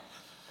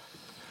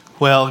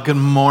Well, good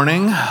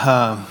morning.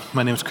 My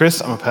name is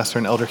Chris. I'm a pastor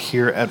and elder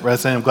here at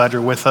Resident. I'm glad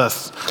you're with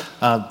us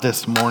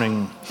this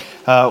morning.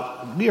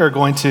 We are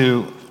going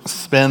to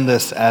spend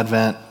this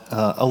Advent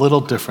a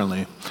little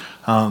differently.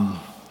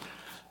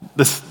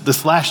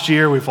 This last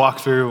year, we've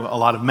walked through a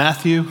lot of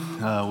Matthew.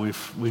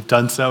 We've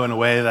done so in a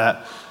way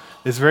that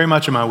is very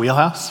much in my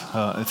wheelhouse.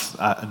 It's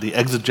the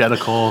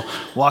exegetical,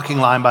 walking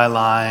line by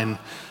line,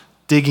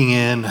 digging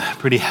in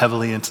pretty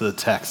heavily into the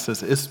text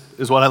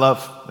is what I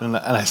love and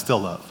I still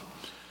love.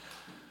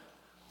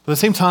 But at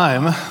the same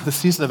time, the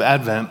season of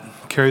Advent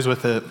carries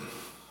with it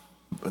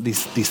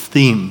these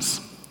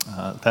themes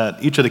that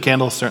each of the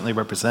candles certainly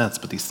represents,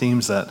 but these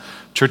themes that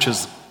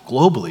churches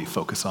globally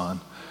focus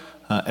on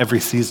every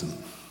season.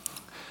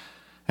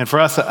 And for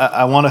us,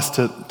 I want us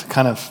to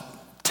kind of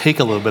take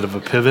a little bit of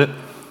a pivot,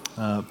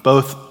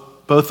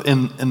 both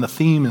in the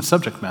theme and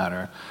subject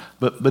matter,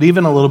 but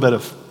even a little bit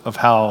of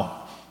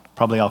how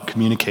probably I'll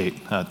communicate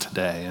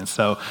today. And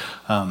so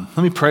let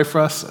me pray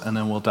for us, and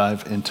then we'll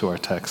dive into our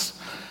text.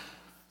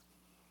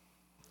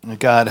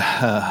 God,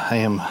 I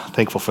am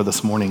thankful for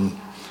this morning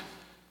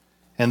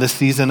and this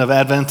season of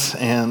Advent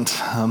and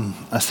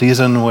a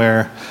season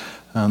where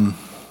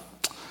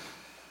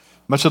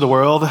much of the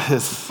world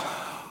is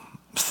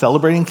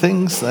celebrating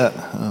things that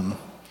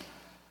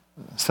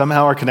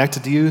somehow are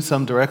connected to you,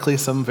 some directly,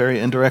 some very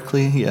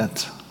indirectly,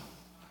 yet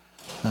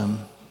God,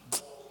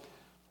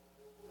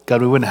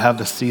 we wouldn't have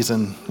this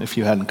season if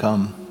you hadn't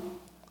come.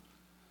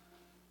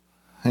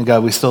 And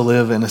God, we still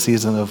live in a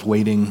season of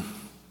waiting,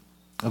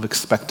 of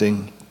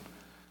expecting.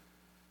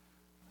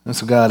 And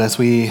so God, as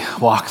we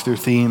walk through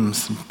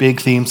themes,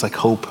 big themes like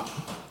hope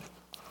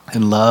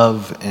and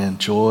love and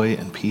joy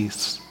and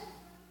peace,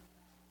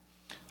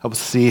 help us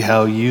see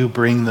how you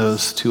bring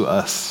those to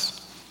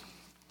us,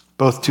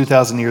 both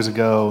 2,000 years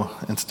ago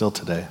and still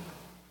today.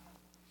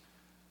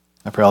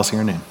 I pray also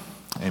in your name.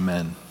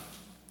 Amen.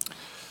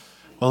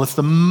 Well, it's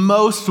the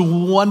most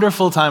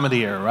wonderful time of the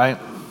year, right?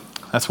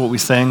 That's what we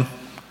sing.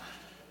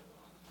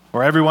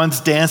 Where everyone's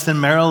dancing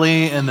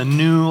merrily in the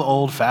new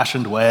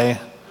old-fashioned way.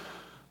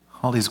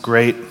 All these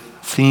great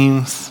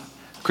themes.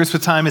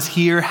 Christmas time is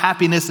here,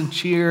 happiness and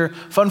cheer,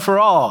 fun for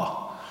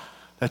all.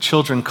 That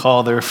children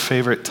call their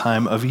favorite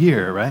time of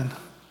year, right?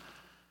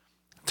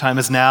 Time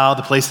is now,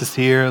 the place is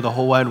here, the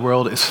whole wide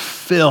world is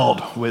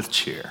filled with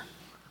cheer.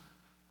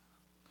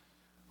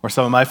 Or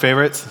some of my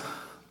favorites,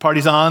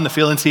 party's on, the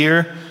feeling's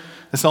here.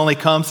 This only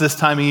comes this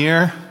time of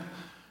year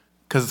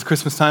because it's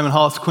Christmas time in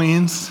Hollis,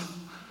 Queens.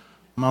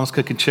 Mom's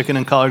cooking chicken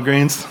and collard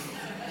greens.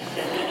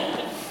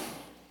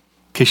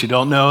 In case you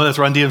don't know, that's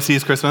Run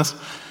DMC's Christmas.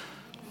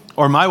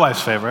 Or my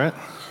wife's favorite.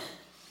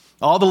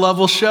 All the love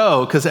will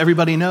show because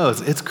everybody knows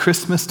it's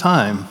Christmas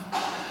time.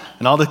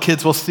 And all the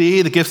kids will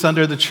see the gifts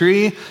under the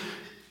tree.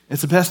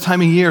 It's the best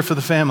time of year for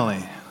the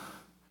family.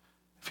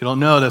 If you don't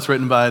know, that's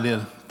written by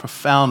the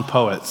profound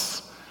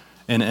poets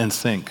in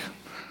NSYNC.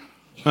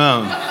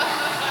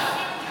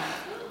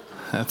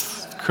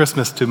 That's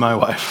Christmas to my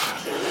wife.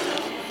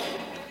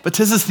 But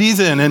 'tis the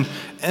season,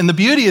 and the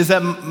beauty is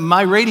that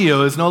my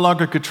radio is no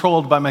longer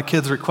controlled by my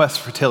kids' requests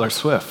for Taylor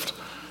Swift.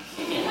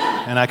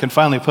 And I can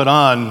finally put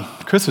on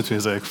Christmas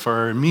music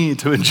for me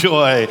to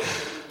enjoy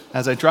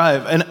as I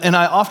drive. And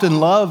I often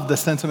love the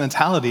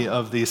sentimentality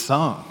of these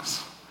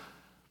songs.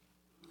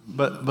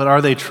 But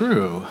are they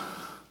true?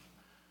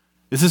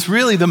 Is this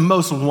really the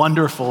most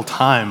wonderful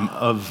time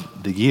of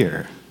the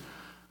year?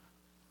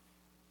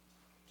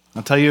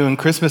 I'll tell you, in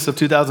Christmas of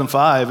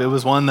 2005, it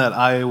was one that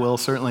I will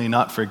certainly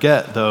not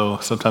forget, though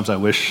sometimes I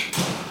wish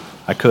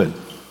I could.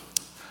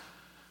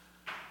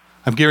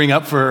 I'm gearing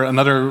up for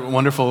another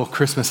wonderful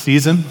Christmas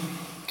season,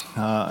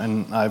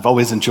 and I've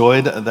always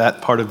enjoyed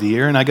that part of the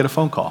year, and I get a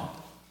phone call.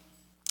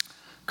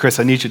 Chris,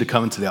 I need you to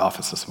come into the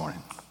office this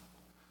morning.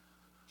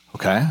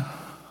 Okay,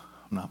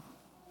 I'm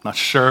not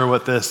sure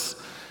what this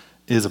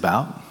is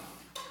about.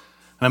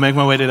 And I make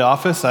my way to the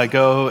office. I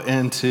go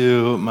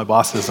into my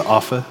boss's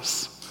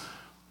office.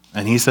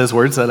 And he says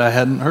words that I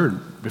hadn't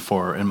heard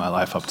before in my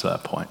life up to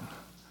that point.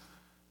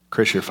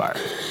 Chris, you're fired.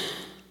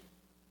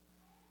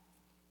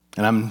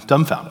 And I'm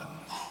dumbfounded.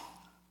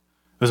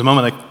 It was a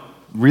moment that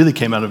really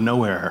came out of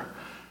nowhere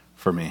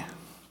for me.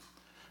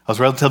 I was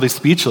relatively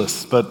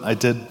speechless, but I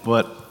did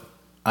what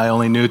I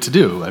only knew to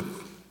do. I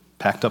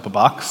packed up a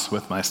box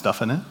with my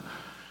stuff in it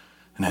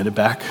and headed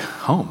back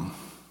home.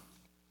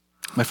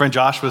 My friend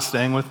Josh was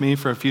staying with me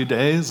for a few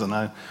days, and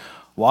I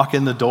walk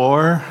in the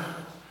door,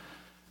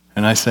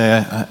 and I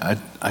say,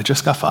 I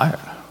just got fired.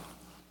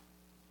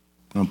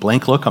 And a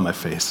blank look on my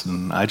face,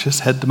 and I just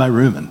head to my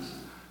room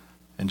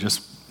and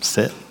just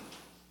sit.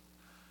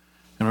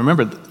 And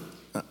remember,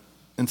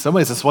 in some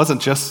ways, this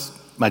wasn't just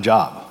my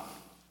job.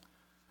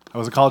 I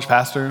was a college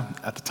pastor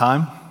at the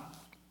time.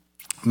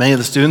 Many of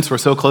the students were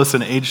so close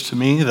in age to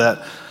me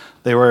that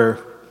they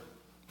were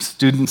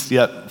students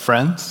yet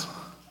friends,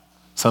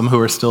 some who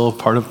are still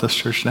part of this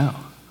church now.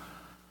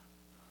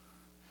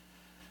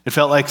 It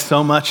felt like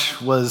so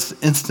much was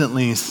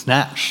instantly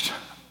snatched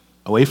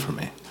away from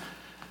me.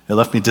 It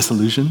left me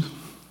disillusioned,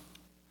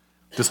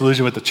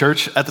 Disillusioned with the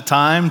church at the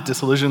time,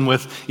 disillusioned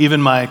with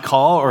even my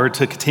call or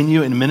to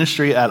continue in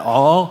ministry at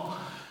all.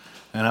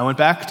 And I went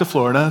back to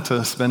Florida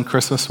to spend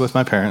Christmas with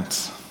my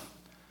parents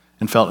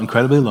and felt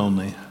incredibly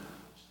lonely,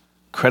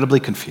 incredibly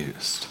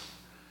confused.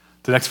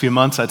 The next few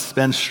months I'd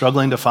spend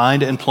struggling to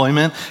find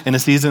employment in a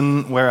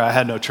season where I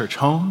had no church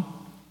home.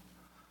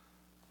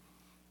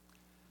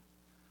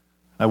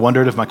 I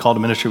wondered if my call to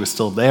ministry was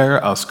still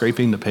there. I was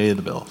scraping to pay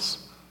the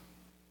bills.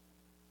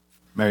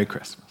 Merry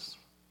Christmas.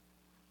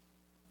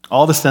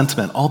 All the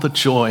sentiment, all the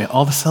joy,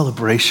 all the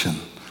celebration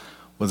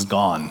was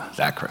gone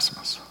that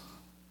Christmas.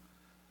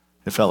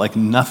 It felt like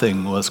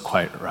nothing was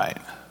quite right.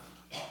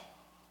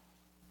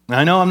 And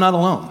I know I'm not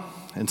alone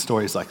in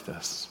stories like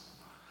this.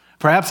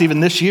 Perhaps even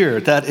this year,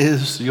 that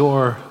is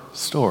your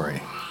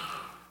story.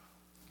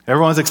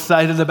 Everyone's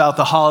excited about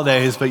the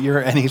holidays, but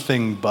you're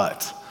anything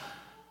but.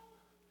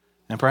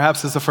 And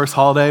perhaps it's the first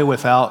holiday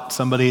without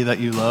somebody that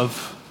you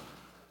love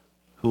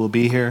who will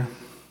be here.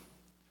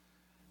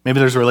 Maybe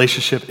there's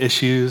relationship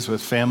issues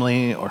with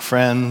family or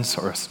friends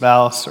or a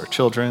spouse or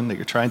children that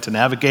you're trying to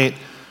navigate.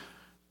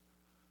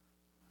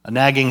 A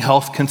nagging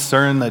health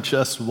concern that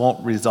just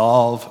won't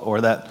resolve,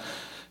 or that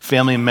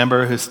family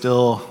member who's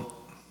still,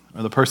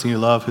 or the person you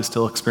love who's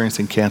still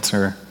experiencing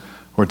cancer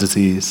or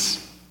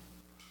disease.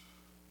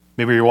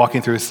 Maybe you're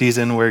walking through a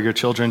season where your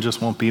children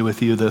just won't be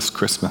with you this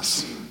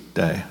Christmas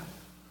day.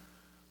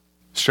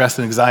 Stress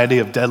and anxiety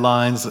of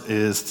deadlines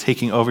is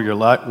taking over your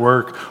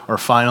work or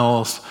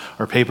finals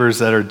or papers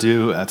that are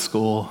due at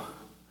school.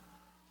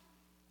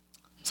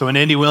 So when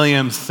Andy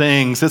Williams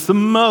sings, "It's the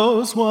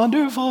most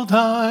wonderful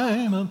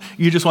time,"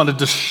 you just want to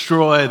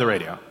destroy the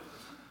radio.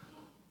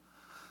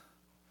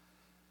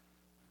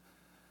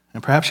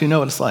 And perhaps you know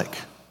what it's like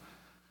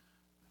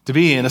to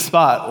be in a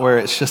spot where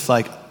it's just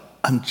like,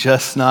 I'm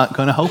just not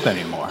going to hope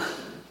anymore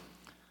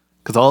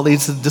because all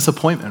leads to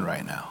disappointment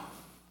right now.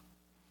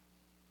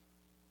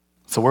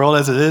 It's the world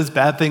as it is,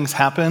 bad things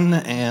happen,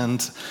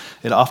 and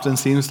it often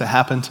seems to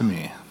happen to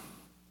me.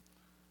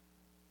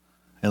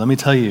 And let me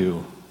tell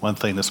you one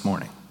thing this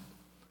morning.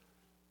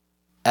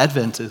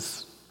 Advent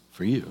is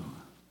for you.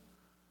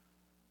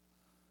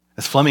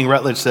 As Fleming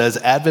Rutledge says,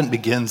 Advent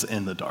begins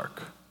in the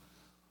dark.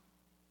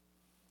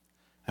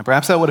 And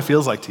perhaps that's what it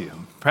feels like to you.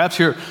 Perhaps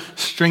you're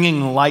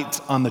stringing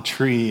lights on the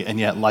tree and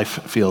yet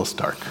life feels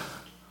dark.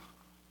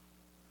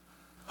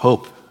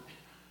 Hope,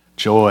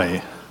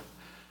 joy,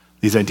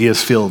 these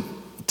ideas feel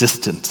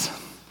distant.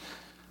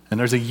 And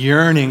there's a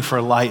yearning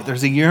for light.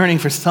 There's a yearning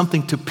for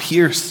something to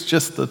pierce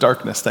just the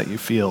darkness that you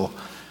feel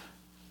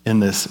in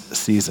this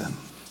season.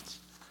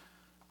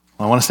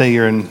 Well, I want to say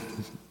you're in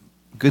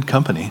good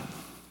company.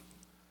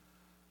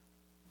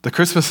 The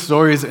Christmas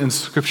stories in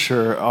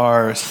Scripture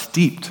are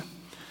steeped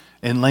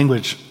in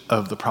language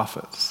of the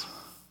prophets.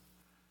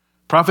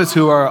 Prophets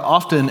who are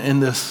often in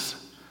this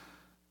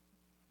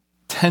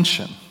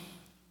tension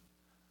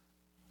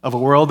of a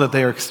world that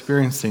they are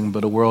experiencing,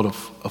 but a world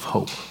of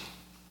hope.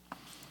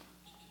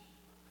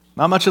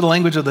 Not much of the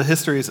language of the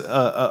histories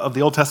of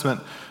the Old Testament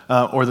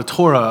or the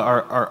Torah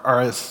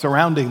are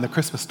surrounding the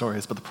Christmas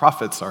stories, but the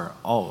prophets are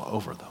all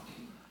over them.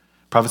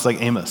 Prophets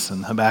like Amos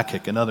and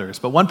Habakkuk and others.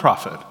 But one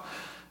prophet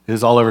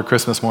is all over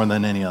Christmas more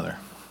than any other.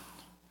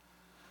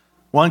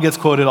 One gets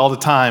quoted all the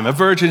time: "A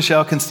virgin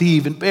shall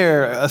conceive and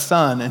bear a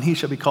son, and he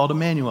shall be called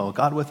Emmanuel,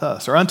 God with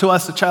us." Or, "Unto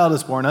us a child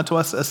is born, unto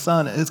us a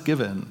son is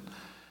given."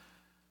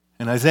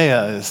 And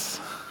Isaiah is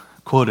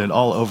quoted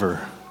all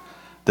over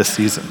this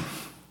season.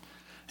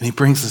 And he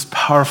brings this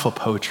powerful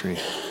poetry,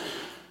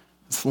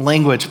 this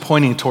language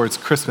pointing towards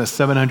Christmas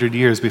 700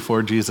 years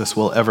before Jesus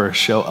will ever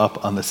show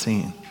up on the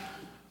scene.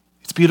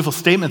 These beautiful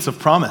statements of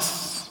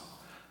promise.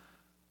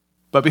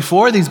 But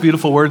before these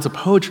beautiful words of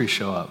poetry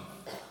show up,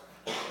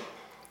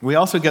 we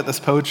also get this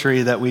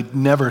poetry that we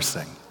never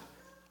sing.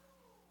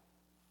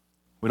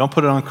 We don't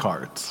put it on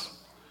cards.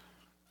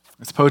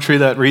 It's poetry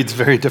that reads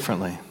very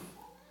differently.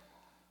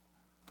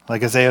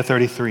 Like Isaiah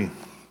 33.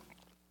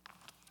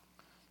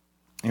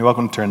 You're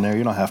welcome to turn there.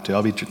 You don't have to.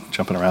 I'll be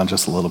jumping around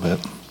just a little bit.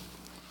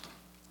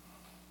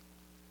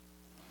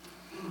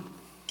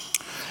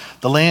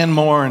 The land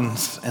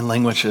mourns and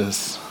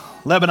languishes.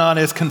 Lebanon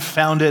is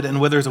confounded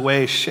and withers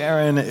away.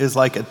 Sharon is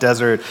like a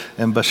desert,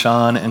 and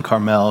Bashan and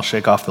Carmel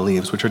shake off the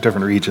leaves, which are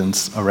different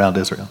regions around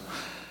Israel.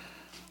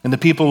 And the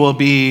people will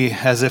be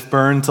as if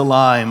burned to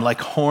lime,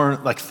 like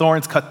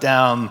thorns cut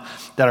down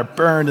that are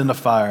burned in the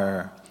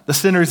fire. The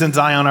sinners in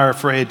Zion are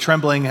afraid.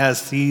 Trembling has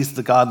seized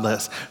the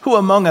godless. Who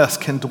among us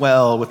can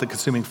dwell with the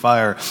consuming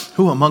fire?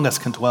 Who among us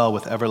can dwell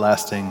with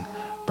everlasting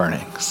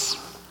burnings?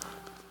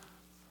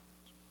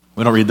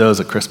 We don't read those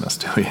at Christmas,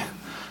 do we?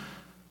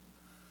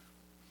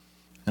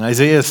 And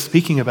Isaiah is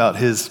speaking about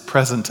his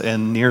present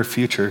and near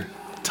future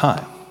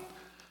time,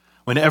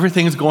 when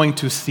everything is going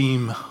to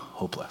seem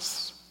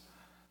hopeless.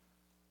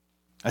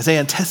 Isaiah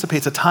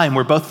anticipates a time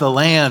where both the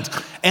land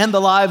and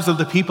the lives of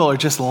the people are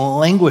just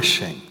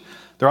languishing.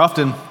 They're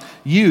often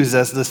used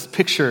as this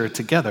picture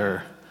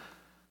together.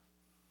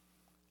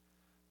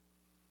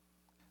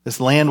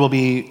 This land will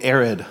be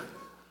arid.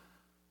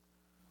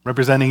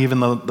 representing even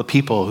the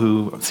people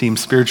who seem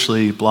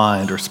spiritually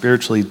blind or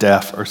spiritually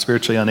deaf or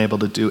spiritually unable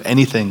to do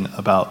anything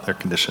about their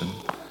condition.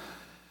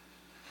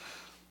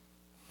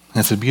 And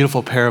it's a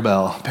beautiful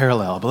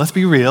parallel. But let's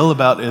be real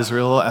about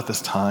Israel at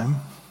this time.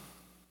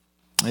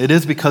 It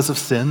is because of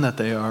sin that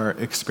they are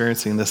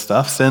experiencing this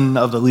stuff. Sin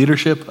of the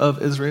leadership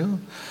of Israel.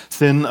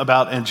 Sin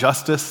about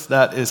injustice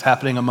that is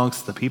happening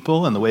amongst the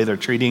people and the way they're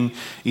treating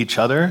each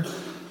other.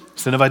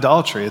 Sin of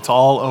idolatry. It's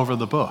all over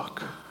the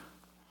book.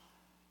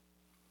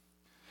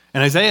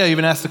 And Isaiah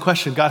even asked the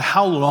question, God,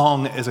 how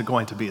long is it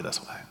going to be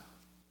this way?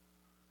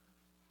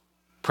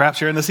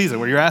 Perhaps you're in the season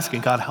where you're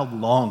asking, God, how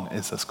long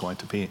is this going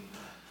to be?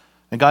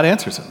 And God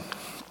answers him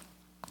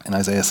in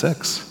Isaiah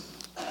 6.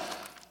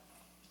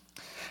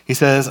 He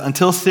says,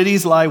 until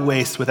cities lie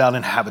waste without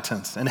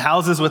inhabitants, and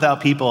houses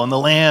without people, and the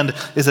land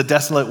is a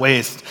desolate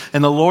waste,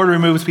 and the Lord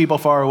removes people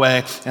far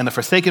away, and the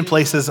forsaken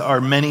places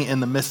are many in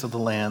the midst of the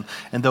land,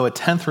 and though a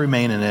tenth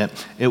remain in it,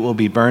 it will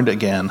be burned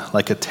again,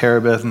 like a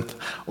terebinth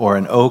or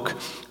an oak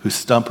whose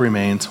stump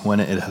remains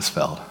when it has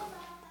felled.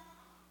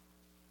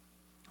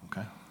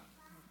 Okay?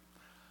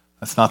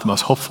 That's not the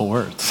most hopeful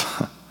words.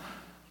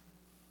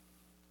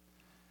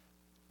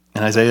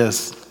 And Isaiah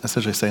is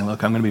essentially saying,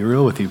 look, I'm going to be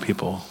real with you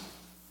people.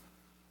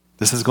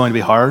 This is going to be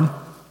hard.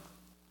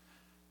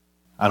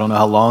 I don't know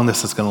how long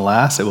this is going to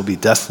last. It will be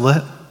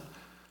desolate.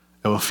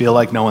 It will feel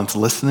like no one's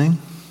listening.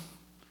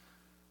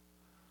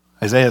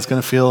 Isaiah is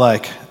going to feel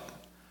like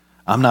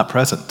I'm not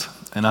present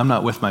and I'm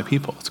not with my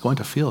people. It's going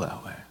to feel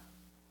that way.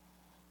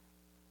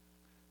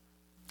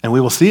 And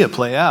we will see it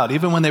play out.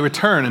 Even when they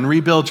return and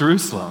rebuild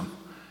Jerusalem,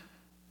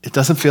 it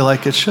doesn't feel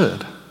like it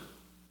should.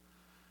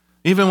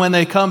 Even when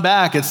they come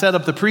back and set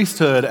up the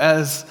priesthood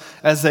as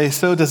they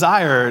so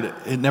desired,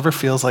 it never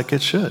feels like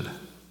it should.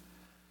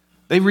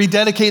 They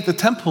rededicate the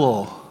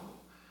temple,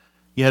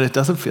 yet it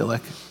doesn't feel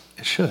like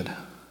it should.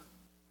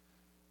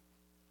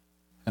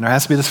 And there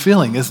has to be this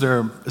feeling, is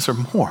there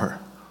more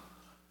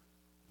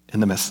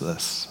in the midst of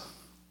this?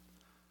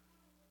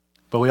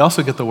 But we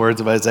also get the words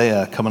of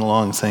Isaiah coming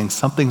along and saying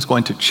something's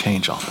going to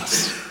change on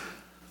this.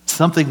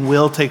 Something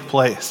will take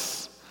place.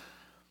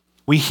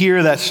 We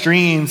hear that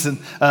streams and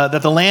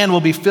that the land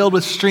will be filled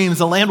with streams.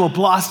 The land will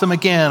blossom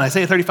again.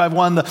 Isaiah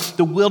 35:1,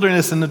 the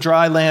wilderness and the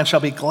dry land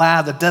shall be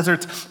glad. The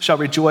deserts shall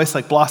rejoice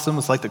like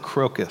blossoms, like the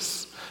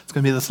crocus. It's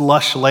going to be this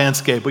lush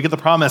landscape. We get the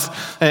promise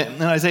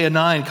in Isaiah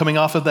 9 coming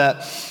off of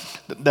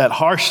that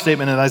harsh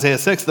statement in Isaiah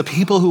 6. The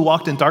people who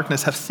walked in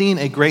darkness have seen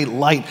a great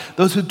light.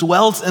 Those who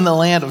dwelt in the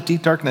land of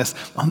deep darkness,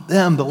 on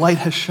them the light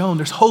has shone.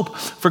 There's hope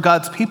for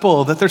God's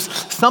people, that there's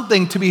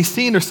something to be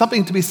seen, there's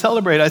something to be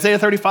celebrated. Isaiah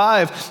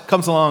 35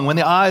 comes along, when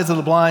the eyes of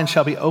the blind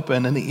shall be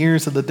opened and the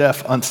ears of the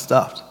deaf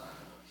unstopped.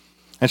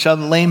 And shall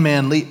the lame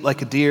man leap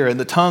like a deer, and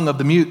the tongue of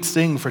the mute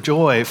sing for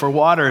joy, for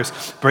waters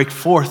break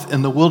forth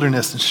in the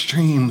wilderness and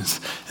streams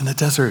in the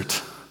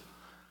desert.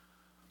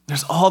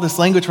 There's all this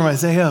language from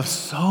Isaiah of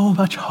so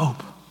much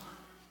hope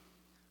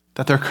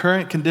that their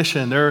current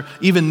condition, their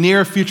even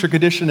near future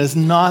condition, is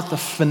not the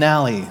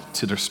finale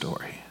to their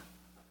story.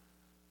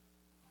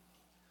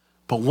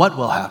 But what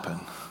will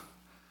happen?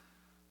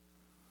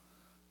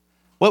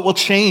 What will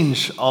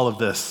change all of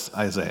this,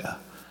 Isaiah?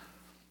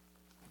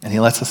 And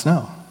he lets us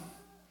know.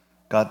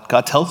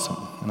 God tells him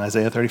in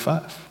Isaiah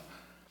 35,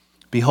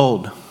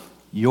 behold,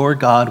 your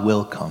God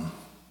will come.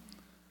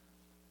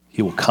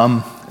 He will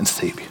come and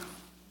save you.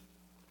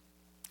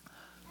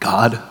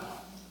 God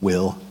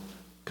will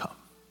come.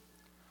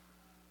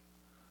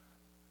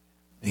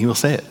 And he will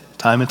say it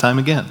time and time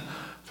again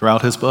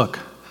throughout his book.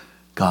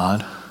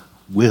 God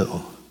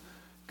will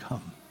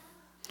come.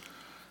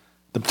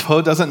 The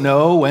poet doesn't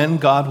know when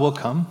God will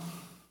come.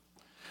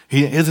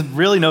 He has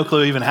really no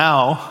clue even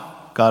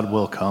how God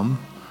will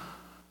come.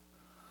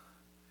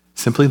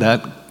 Simply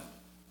that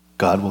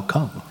God will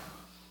come.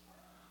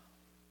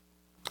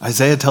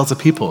 Isaiah tells the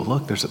people,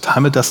 look, there's a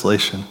time of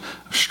desolation,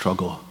 of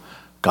struggle.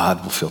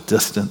 God will feel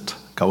distant.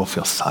 God will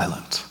feel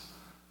silent.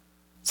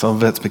 Some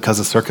of it's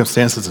because of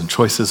circumstances and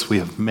choices we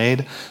have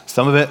made.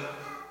 Some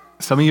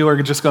of you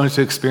are just going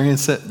to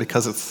experience it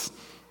because it's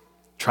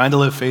trying to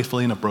live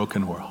faithfully in a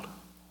broken world.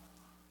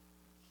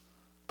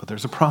 But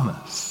there's a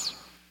promise.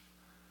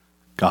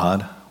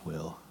 God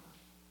will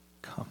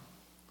come.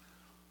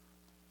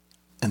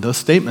 And those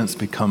statements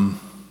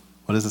become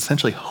what is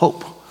essentially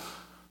hope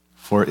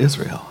for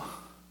Israel.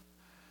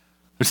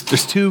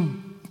 There's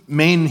two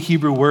main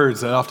Hebrew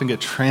words that often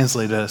get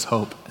translated as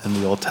hope in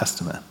the Old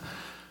Testament.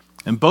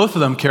 And both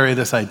of them carry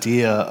this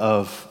idea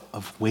of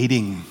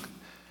waiting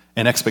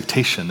and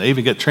expectation. They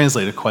even get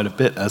translated quite a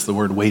bit as the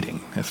word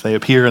waiting. If they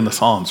appear in the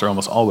Psalms, they're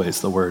almost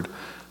always the word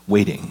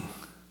waiting.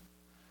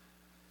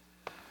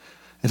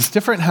 It's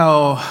different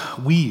how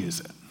we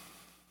use it.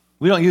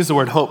 We don't use the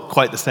word hope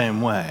quite the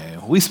same way.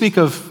 We speak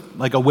of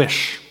like a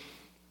wish,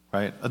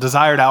 right? A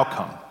desired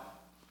outcome,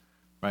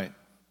 right?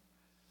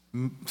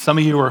 Some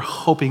of you were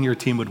hoping your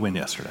team would win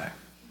yesterday,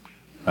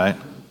 right?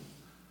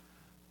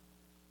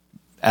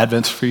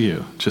 Advent's for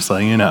you, just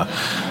letting you know.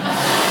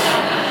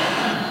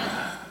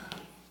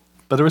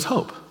 But there was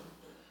hope.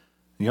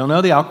 You don't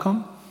know the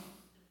outcome.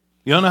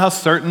 You don't know how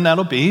certain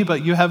that'll be,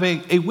 but you have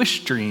a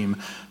wish dream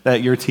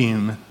that your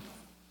team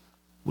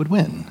would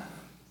win.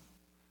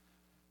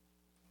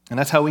 And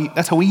that's how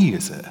we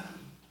use it.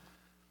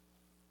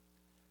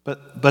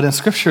 But in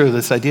Scripture,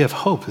 this idea of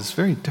hope is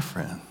very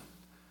different.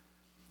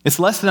 It's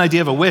less an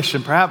idea of a wish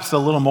and perhaps a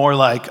little more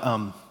like,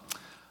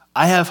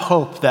 I have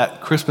hope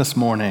that Christmas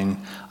morning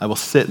I will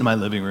sit in my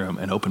living room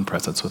and open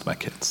presents with my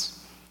kids.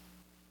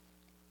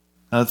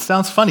 Now, it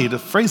sounds funny to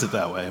phrase it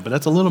that way, but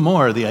that's a little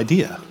more the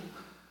idea.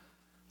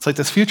 It's like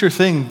this future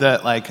thing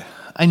that,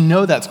 I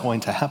know that's going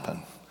to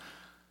happen.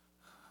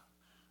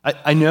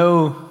 I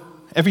know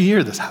every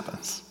year this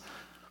happens.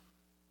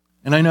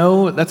 And I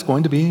know that's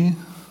going to be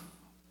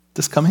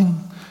this coming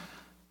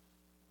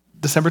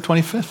December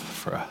 25th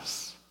for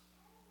us.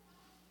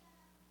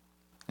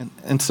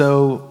 And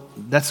so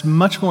that's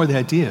much more the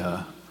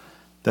idea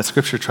that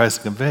Scripture tries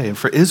to convey. And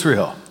for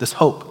Israel, this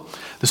hope,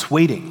 this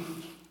waiting,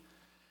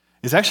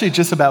 is actually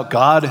just about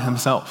God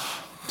himself.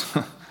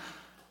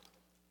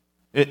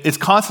 It's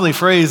constantly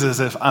phrased as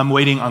if I'm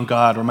waiting on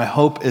God, or my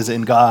hope is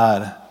in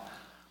God.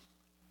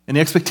 And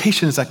the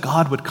expectation is that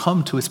God would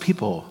come to his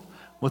people.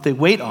 What they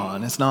wait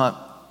on is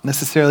not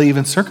necessarily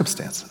even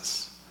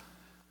circumstances,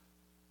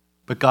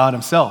 but God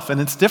himself.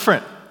 And it's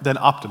different than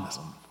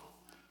optimism.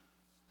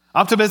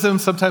 Optimism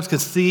sometimes can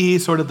see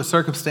sort of the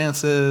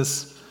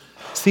circumstances,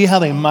 see how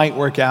they might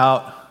work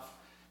out,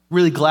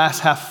 really glass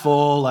half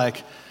full,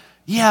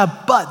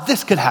 yeah, but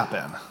this could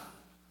happen,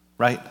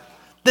 right?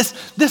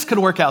 This could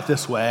work out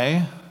this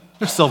way.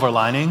 There's silver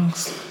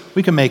linings.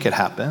 We can make it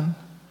happen.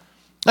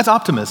 That's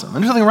optimism.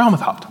 And there's nothing wrong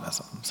with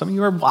optimism. Some of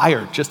you are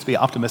wired just to be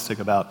optimistic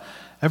about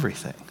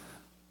everything.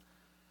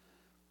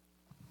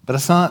 But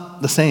it's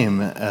not the same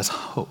as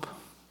hope.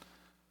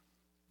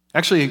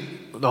 Actually,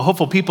 the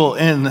hopeful people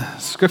in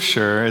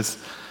Scripture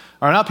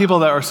are not people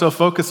that are so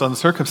focused on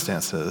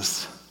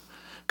circumstances.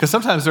 Because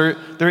sometimes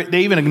they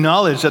even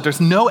acknowledge that there's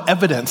no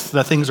evidence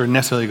that things are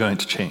necessarily going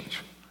to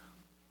change.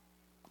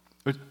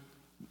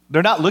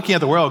 They're not looking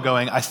at the world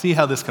going, I see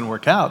how this can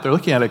work out. They're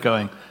looking at it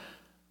going,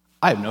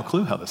 I have no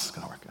clue how this is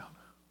going to work out.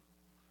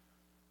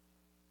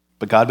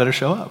 But God better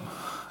show up.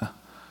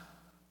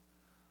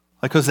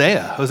 Like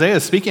Hosea. Hosea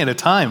is speaking at a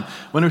time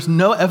when there's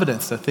no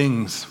evidence that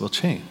things will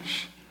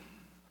change.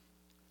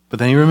 But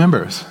then he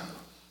remembers,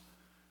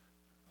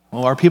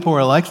 well, our people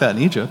were like that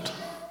in Egypt.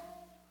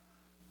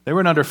 They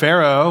were under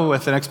Pharaoh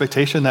with an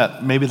expectation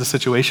that maybe the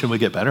situation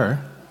would get better.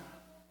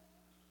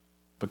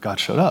 But God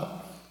showed up.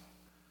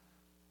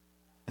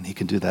 And he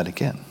can do that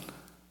again.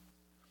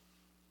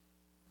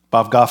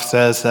 Bob Goff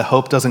says that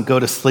hope doesn't go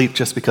to sleep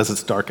just because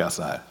it's dark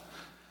outside.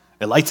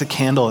 It lights a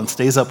candle and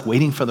stays up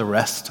waiting for the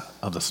rest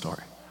of the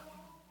story.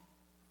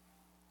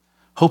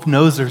 Hope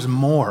knows there's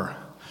more.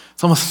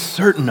 It's almost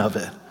certain of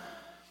it.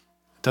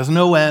 Doesn't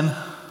know when,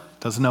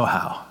 doesn't know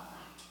how.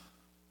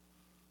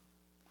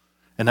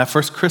 And that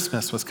first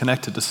Christmas was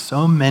connected to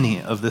so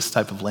many of this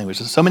type of language.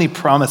 There's so many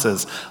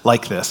promises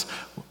like this,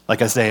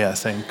 like Isaiah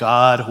saying,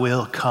 God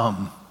will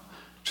come.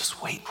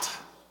 Just wait.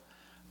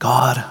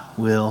 God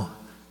will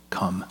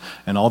come.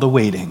 And all the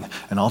waiting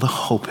and all the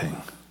hoping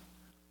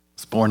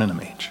was born in a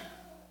manger.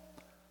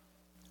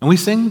 And we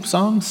sing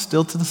songs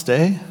still to this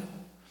day.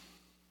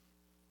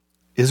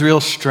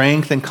 Israel's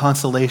strength and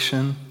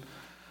consolation,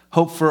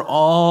 hope for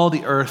all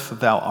the earth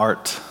thou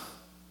art,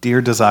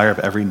 dear desire of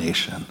every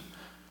nation,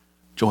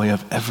 joy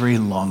of every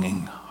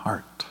longing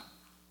heart.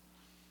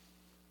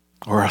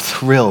 Or a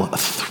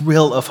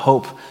thrill of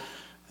hope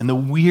in the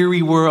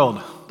weary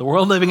world. The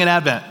world living in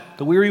Advent,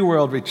 the weary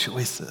world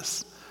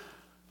rejoices,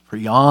 for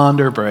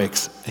yonder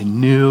breaks a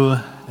new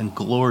and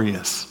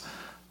glorious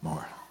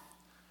morn.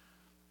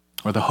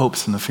 Or the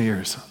hopes and the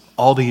fears,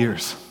 all the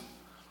years,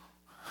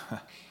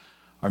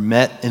 are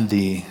met in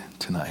thee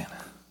tonight.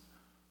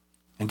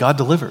 And God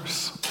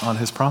delivers on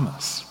his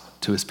promise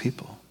to his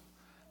people,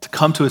 to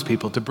come to his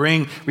people, to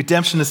bring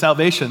redemption and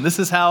salvation. This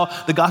is how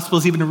the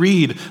Gospels even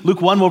read.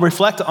 Luke 1 will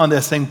reflect on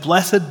this, saying,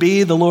 Blessed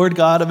be the Lord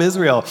God of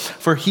Israel,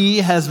 for he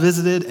has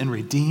visited and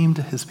redeemed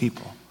his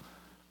people.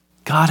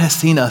 God has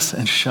seen us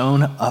and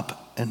shown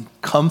up and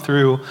come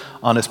through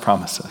on his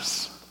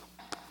promises.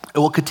 It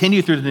will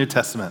continue through the New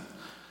Testament,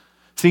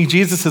 seeing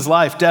Jesus'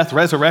 life, death,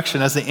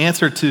 resurrection as the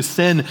answer to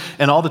sin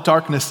and all the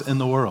darkness in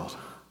the world.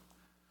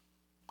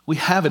 We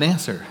have an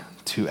answer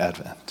to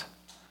Advent.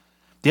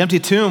 The empty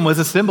tomb was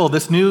a symbol,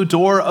 this new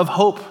door of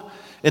hope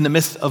in the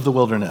midst of the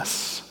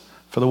wilderness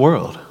for the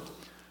world.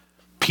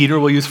 Peter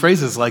will use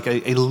phrases like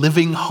a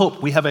living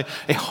hope. We have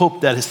a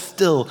hope that is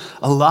still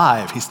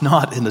alive. He's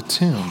not in the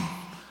tomb.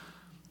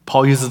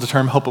 Paul uses the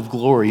term hope of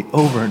glory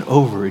over and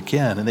over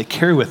again, and they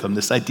carry with them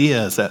this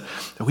idea is that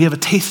we have a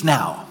taste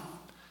now.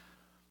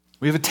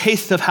 We have a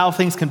taste of how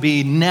things can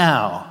be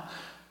now,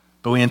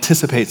 but we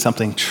anticipate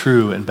something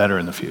true and better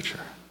in the future.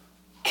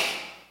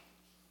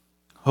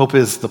 Hope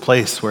is the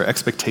place where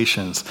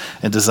expectations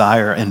and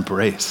desire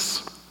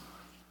embrace.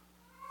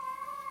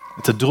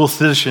 It's a dual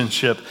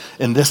citizenship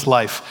in this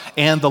life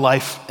and the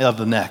life of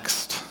the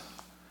next.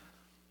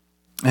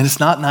 And it's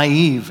not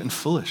naive and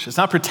foolish. It's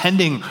not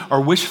pretending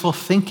or wishful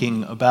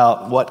thinking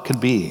about what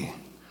could be.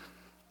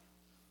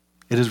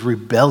 It is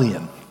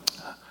rebellion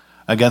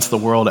against the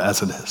world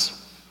as it is.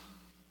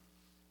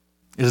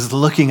 It is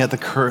looking at the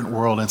current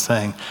world and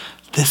saying,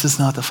 this is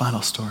not the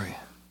final story.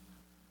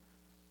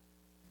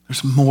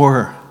 There's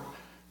more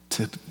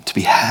to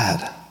be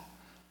had.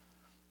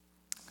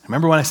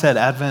 Remember when I said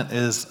Advent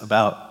is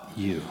about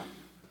you?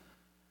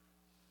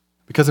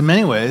 Because in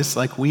many ways,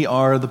 like, we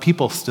are the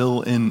people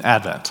still in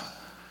Advent.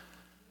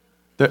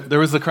 There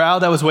was the crowd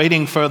that was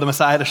waiting for the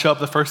Messiah to show up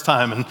the first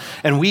time,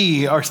 and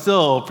we are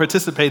still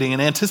participating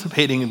and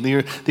anticipating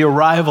the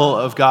arrival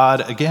of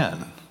God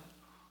again.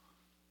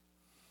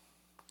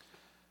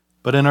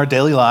 But in our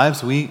daily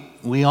lives,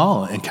 we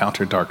all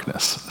encounter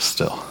darkness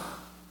still.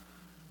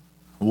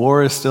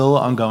 War is still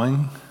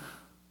ongoing.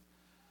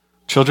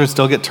 Children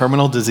still get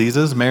terminal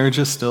diseases.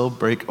 Marriages still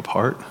break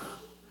apart.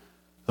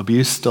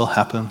 Abuse still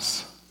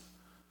happens.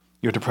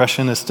 Your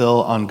depression is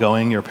still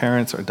ongoing. Your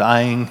parents are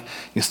dying.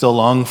 You still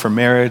long for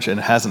marriage and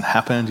it hasn't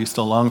happened. You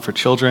still long for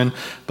children,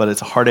 but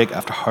it's heartache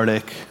after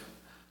heartache.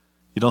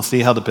 You don't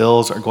see how the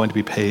bills are going to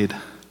be paid.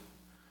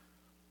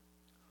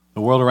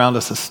 The world around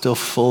us is still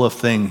full of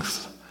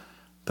things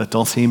that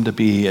don't seem to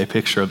be a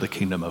picture of the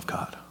kingdom of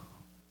God.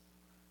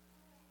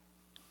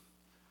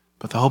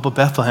 But the hope of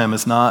Bethlehem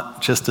is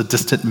not just a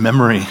distant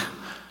memory.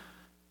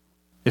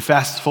 It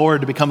fasts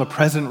forward to become a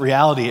present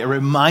reality. It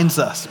reminds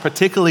us,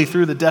 particularly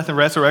through the death and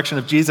resurrection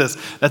of Jesus,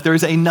 that there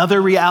is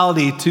another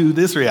reality to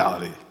this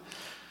reality.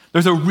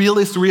 There's a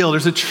realist real,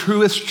 there's a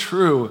truest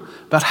true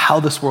about how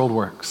this world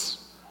works.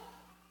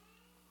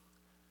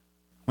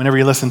 Whenever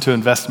you listen to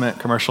investment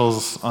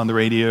commercials on the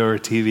radio or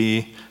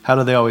TV, how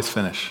do they always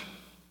finish?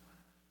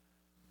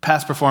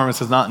 Past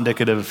performance is not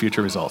indicative of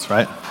future results,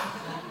 right?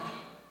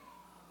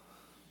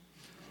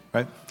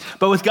 Right?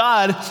 But with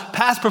God,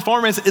 past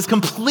performance is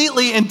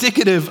completely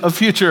indicative of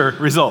future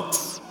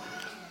results.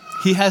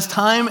 He has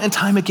time and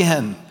time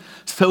again,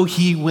 so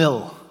he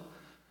will.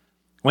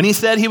 When he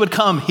said he would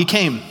come, he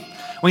came.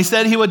 When he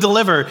said he would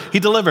deliver, he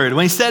delivered.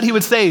 When he said he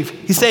would save,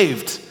 he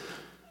saved.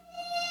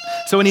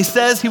 So when he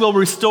says he will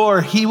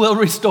restore, he will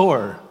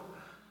restore.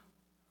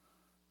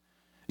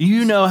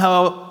 You know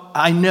how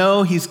I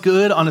know he's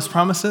good on his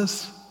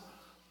promises?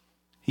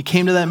 He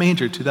came to that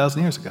manger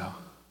 2,000 years ago.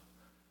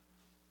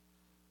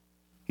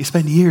 He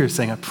spent years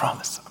saying, I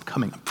promise I'm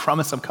coming, I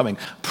promise I'm coming,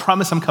 I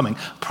promise I'm coming,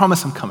 I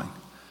promise I'm coming.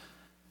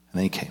 And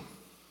then he came.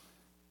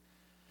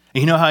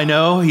 And you know how I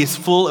know he's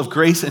full of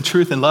grace and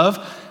truth and love?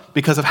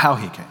 Because of how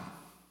he came.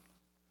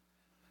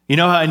 You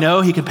know how I know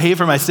he can pay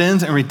for my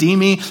sins and redeem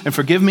me and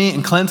forgive me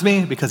and cleanse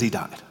me? Because he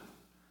died.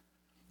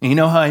 And you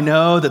know how I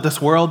know that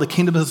this world, the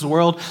kingdom of this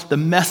world, the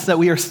mess that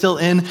we are still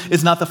in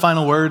is not the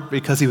final word?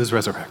 Because he was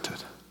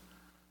resurrected.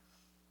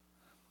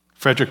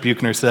 Frederick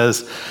Buechner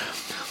says,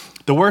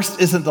 the worst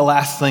isn't the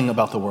last thing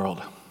about the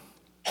world.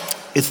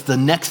 It's the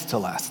next to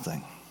last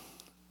thing.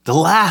 The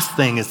last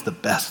thing is the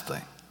best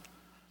thing.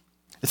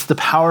 It's the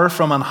power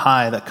from on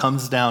high that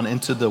comes down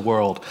into the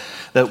world,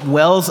 that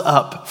wells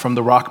up from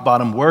the rock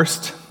bottom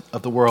worst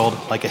of the world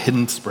like a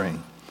hidden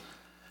spring.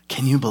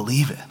 Can you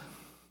believe it?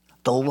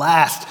 The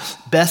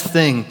last best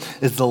thing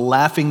is the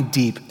laughing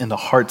deep in the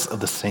hearts of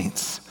the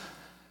saints.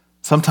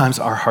 Sometimes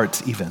our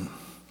hearts even.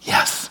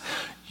 Yes,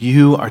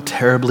 you are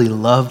terribly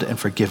loved and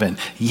forgiven.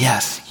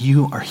 Yes,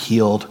 you are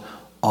healed.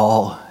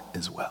 All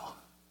is well.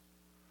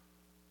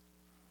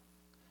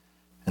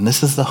 And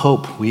this is the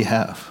hope we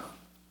have.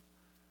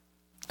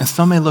 And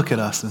some may look at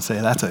us and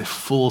say, that's a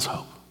fool's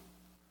hope.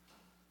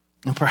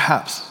 And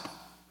perhaps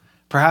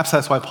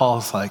that's why Paul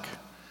is like,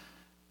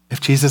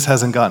 if Jesus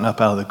hasn't gotten up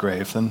out of the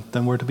grave,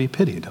 then we're to be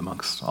pitied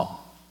amongst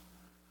all.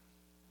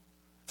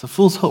 It's a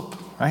fool's hope,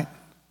 right?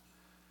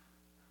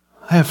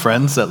 I have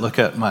friends that look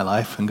at my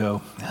life and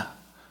go, yeah,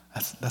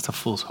 that's a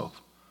fool's hope.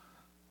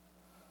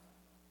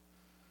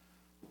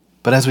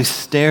 But as we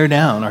stare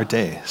down our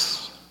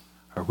days,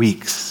 our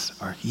weeks,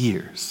 our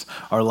years,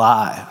 our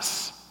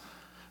lives,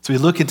 as we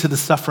look into the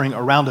suffering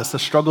around us, the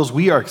struggles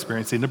we are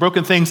experiencing, the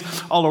broken things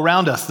all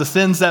around us, the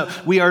sins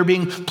that we are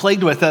being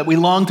plagued with, that we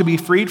long to be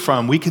freed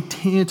from, we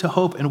continue to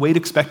hope and wait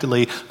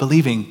expectantly,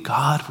 believing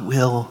God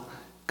will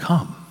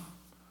come.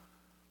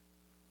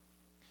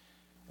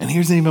 And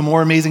here's an even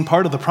more amazing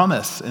part of the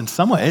promise. In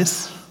some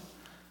ways,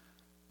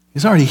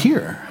 he's already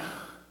here.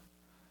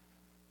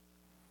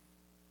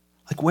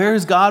 Like, where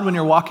is God when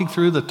you're walking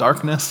through the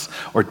darkness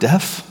or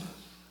death?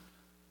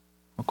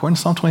 According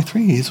to Psalm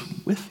 23, he's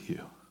with you.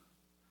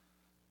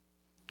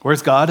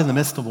 Where's God in the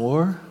midst of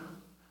war?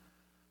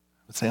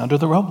 I would say under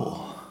the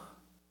rubble.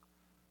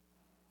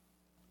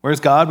 Where's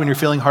God when you're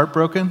feeling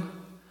heartbroken?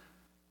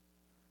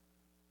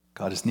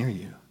 God is near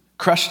you.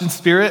 Crushed in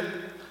spirit?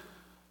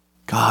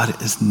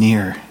 God is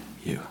near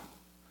you.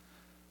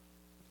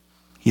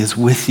 He is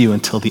with you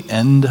until the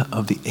end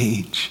of the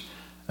age.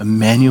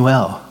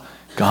 Emmanuel,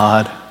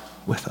 God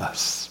with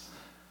us.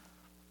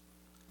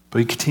 But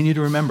we continue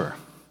to remember,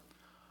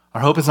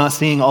 our hope is not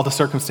seeing all the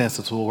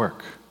circumstances will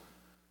work.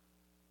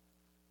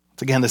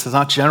 Again, this is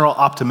not general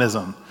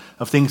optimism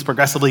of things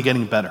progressively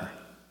getting better.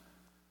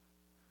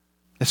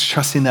 It's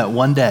trusting that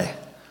one day,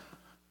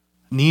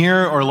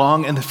 near or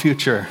long in the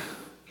future,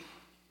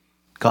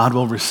 God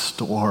will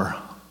restore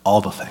all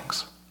the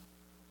things.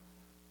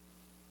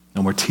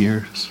 No more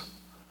tears,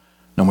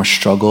 no more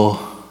struggle,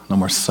 no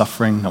more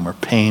suffering, no more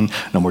pain,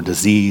 no more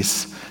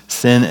disease.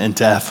 Sin and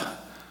death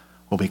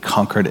will be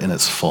conquered in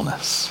its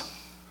fullness.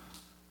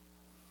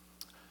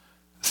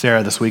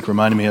 Sarah this week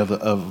reminded me of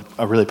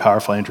a really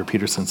powerful Andrew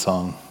Peterson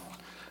song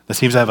that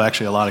seems to have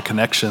actually a lot of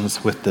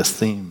connections with this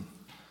theme.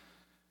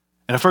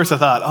 And at first I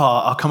thought,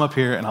 I'll come up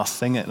here and I'll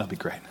sing it and it'll be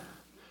great.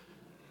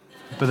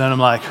 But then I'm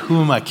like, who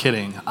am I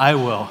kidding? I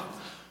will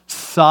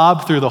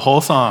sob through the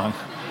whole song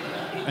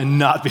and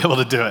not be able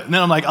to do it. And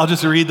then I'm like, I'll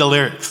just read the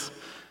lyrics.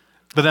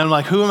 But then I'm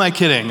like, who am I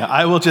kidding?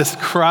 I will just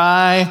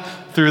cry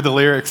through the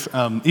lyrics.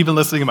 Even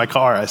listening in my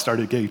car, I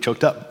started getting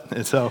choked up.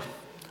 And so,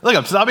 look,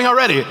 I'm sobbing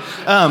already.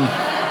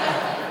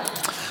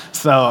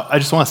 So I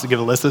just want us to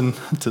give a listen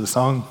to the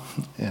song,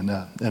 and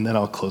then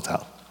I'll close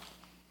out.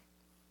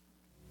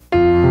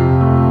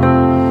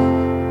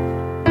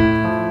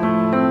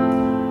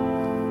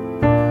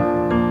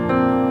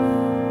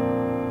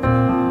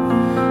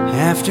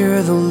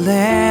 After the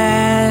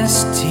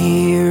last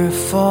tear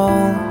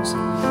falls,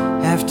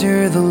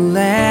 after the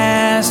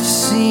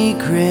last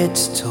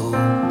secret's told,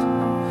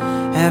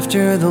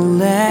 after the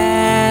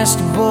last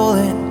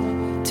bullet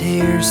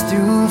tears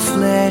through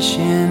flesh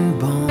and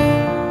bone,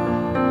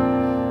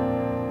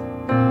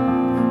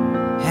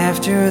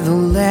 after the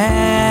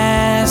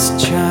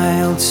last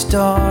child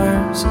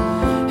starves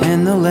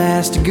and the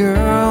last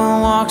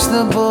girl walks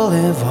the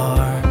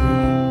boulevard,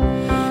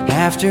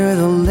 after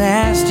the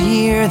last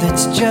year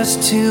that's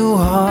just too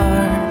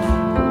hard,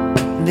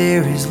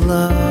 there is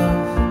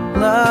love,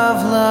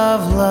 love,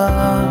 love,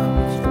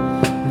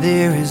 love.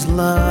 There is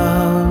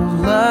love,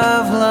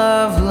 love,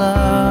 love,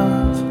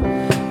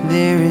 love.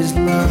 There is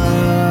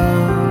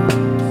love.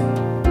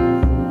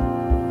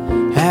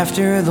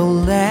 After the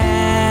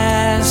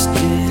last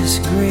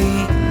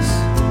disgrace,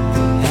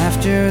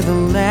 after the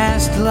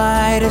last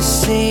lie to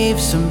save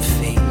some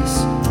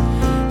face,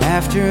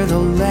 after the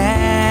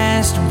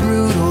last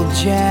brutal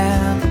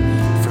jab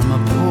from a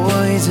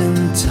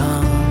poisoned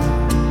tongue,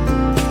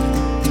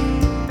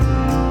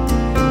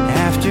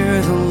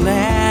 after the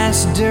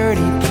last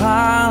dirty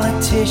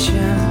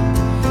politician,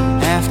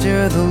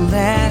 after the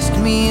last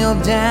meal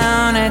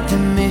down at the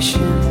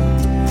mission,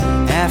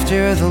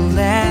 after the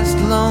last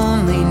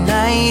lonely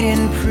night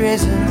in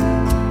prison,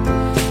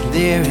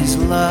 there is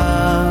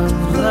love,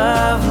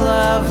 love,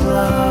 love,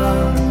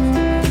 love.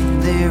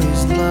 There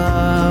is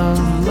love,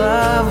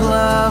 love,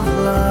 love,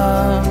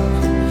 love.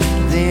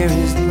 There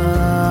is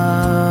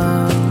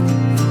love.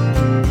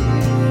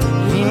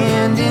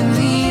 And in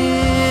the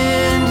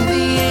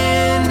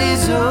end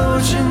is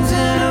oceans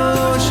and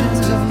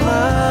oceans of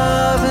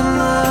love and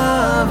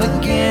love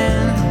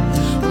again.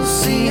 We'll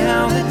see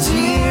how the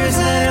tears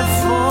that have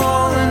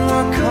fallen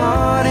were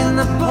caught in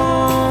the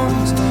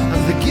poems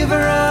of the giver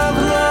of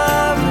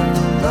love and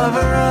the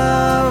lover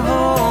of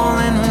all,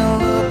 and we'll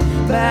look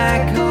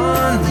back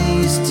on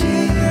these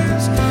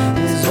tears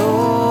as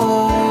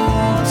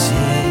old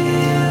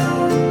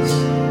tales.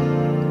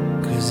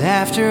 'Cause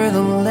after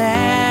the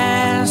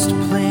last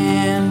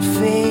plan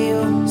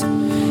fails,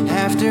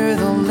 after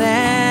the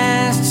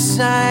last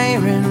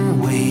siren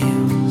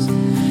wails,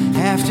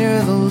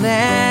 after the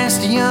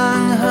last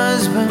young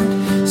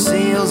husband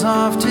sails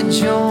off to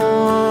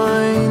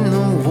join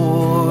the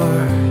war,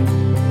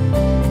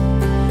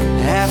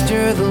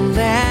 after the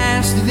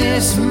last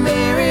this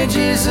marriage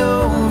is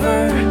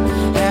over,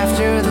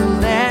 after the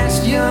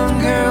last young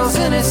girl's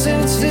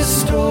innocence is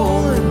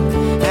stolen,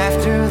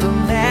 after the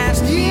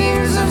last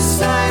years of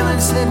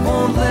silence that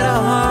won't let a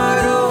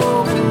heart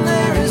open,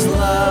 there is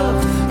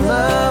love,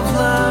 love,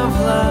 love,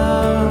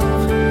 love.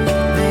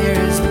 There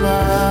is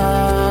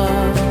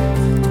love.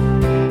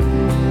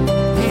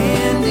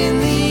 And in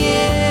the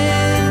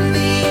end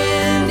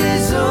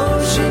is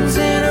oceans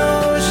and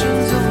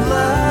oceans of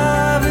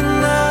love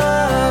and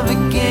love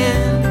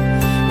again.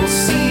 We'll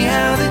see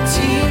how the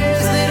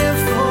tears that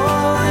have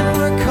fallen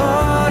were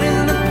caught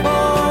in the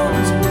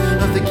poems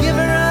of the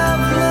giver of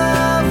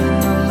love and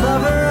the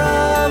lover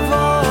of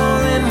all,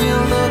 and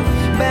we'll look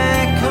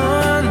back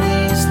on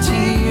these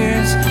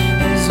tears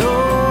as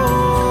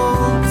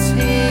old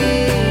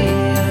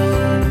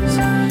tales.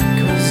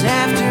 'Cause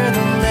after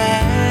the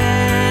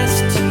last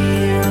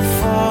tear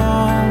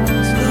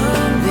falls,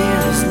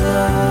 there is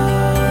love.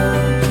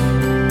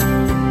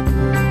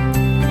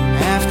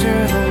 After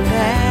the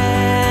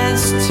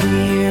last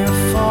tear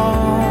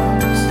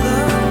falls,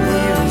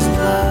 there is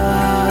love.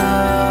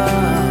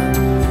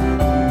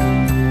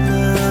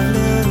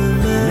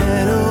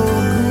 Meadow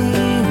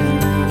green,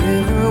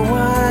 river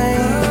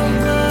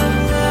wide,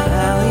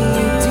 valley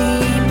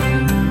deep,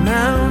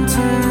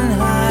 mountain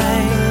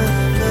high.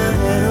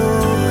 Meadow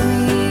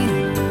green,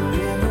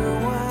 river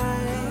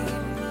wide.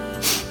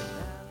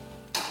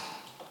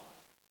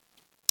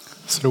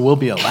 So there will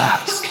be a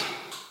last.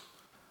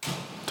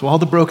 To all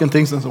the broken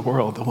things in the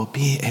world, there will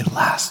be a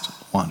last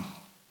one.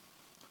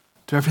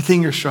 To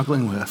everything you're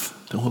struggling with,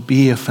 there will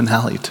be a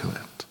finale to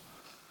it.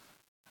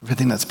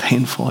 Everything that's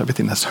painful,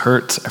 everything that's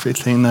hurt,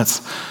 everything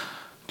that's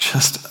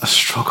just a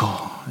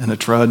struggle and a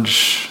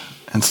drudge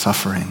and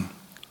suffering.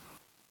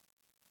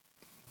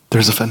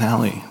 There's a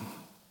finale.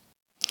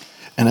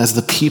 And as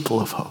the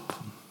people of hope,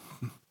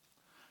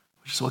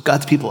 which is what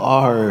God's people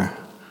are,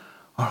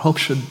 our hope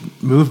should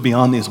move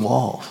beyond these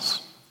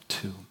walls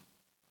too.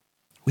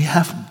 We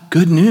have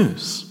good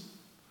news.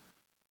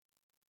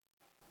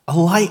 A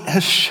light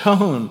has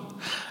shone.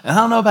 And I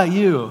don't know about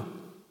you,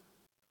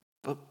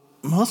 but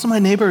most of my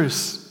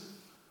neighbors,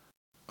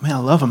 I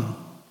love them.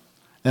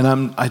 And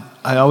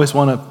I always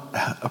want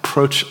to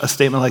approach a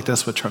statement like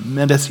this with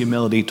tremendous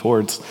humility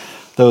towards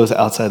those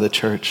outside the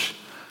church.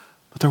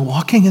 But they're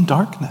walking in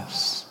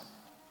darkness.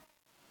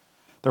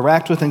 They're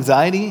racked with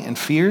anxiety and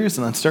fears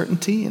and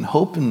uncertainty and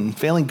hope in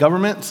failing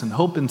governments and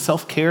hope in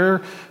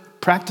self-care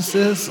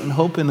practices and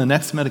hope in the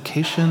next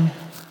medication.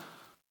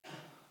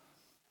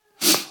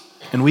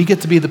 And we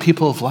get to be the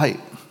people of light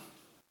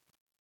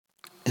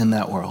in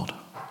that world,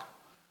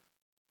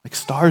 like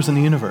stars in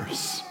the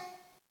universe.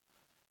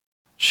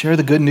 Share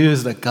the good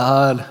news that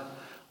God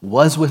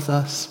was with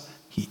us,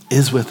 He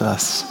is with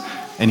us,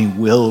 and He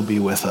will be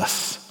with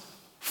us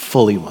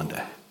fully one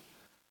day.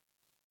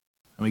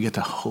 And we get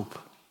to hope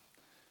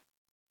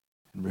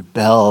and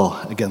rebel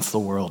against the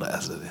world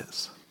as it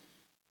is.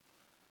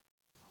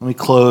 When we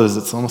close,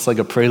 it's almost like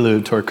a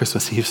prelude to our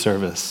Christmas Eve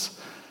service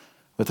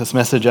with this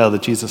message out of the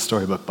Jesus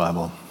Storybook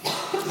Bible.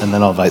 And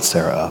then I'll invite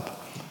Sarah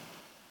up.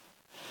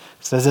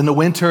 It says, in the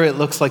winter, it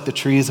looks like the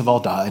trees have all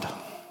died.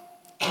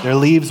 Their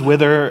leaves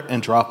wither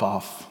and drop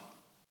off.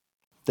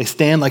 They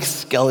stand like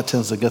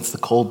skeletons against the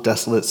cold,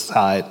 desolate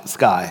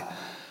sky.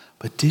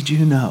 But did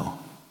you know,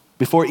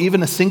 before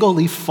even a single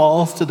leaf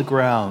falls to the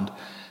ground,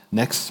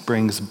 next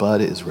spring's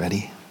bud is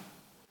ready?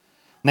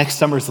 Next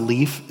summer's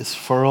leaf is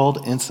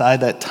furled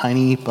inside that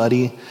tiny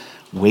buddy,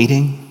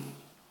 waiting.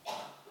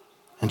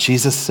 And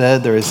Jesus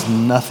said, there is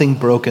nothing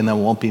broken that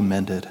won't be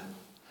mended.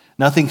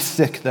 Nothing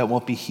sick that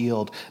won't be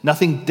healed.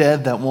 Nothing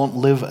dead that won't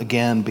live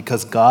again,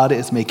 because God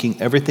is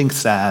making everything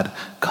sad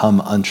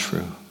come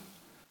untrue.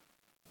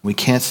 We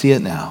can't see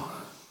it now.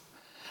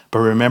 But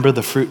remember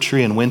the fruit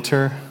tree in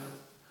winter?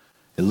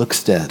 It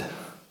looks dead.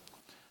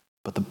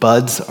 But the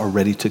buds are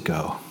ready to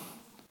go.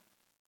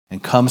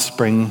 And come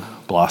spring,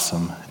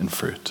 blossom, and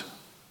fruit.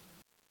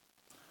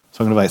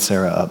 So I'm going to invite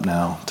Sarah up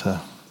now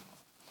to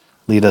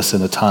lead us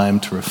in a time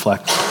to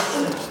reflect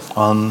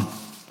on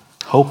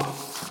hope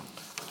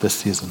this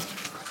season.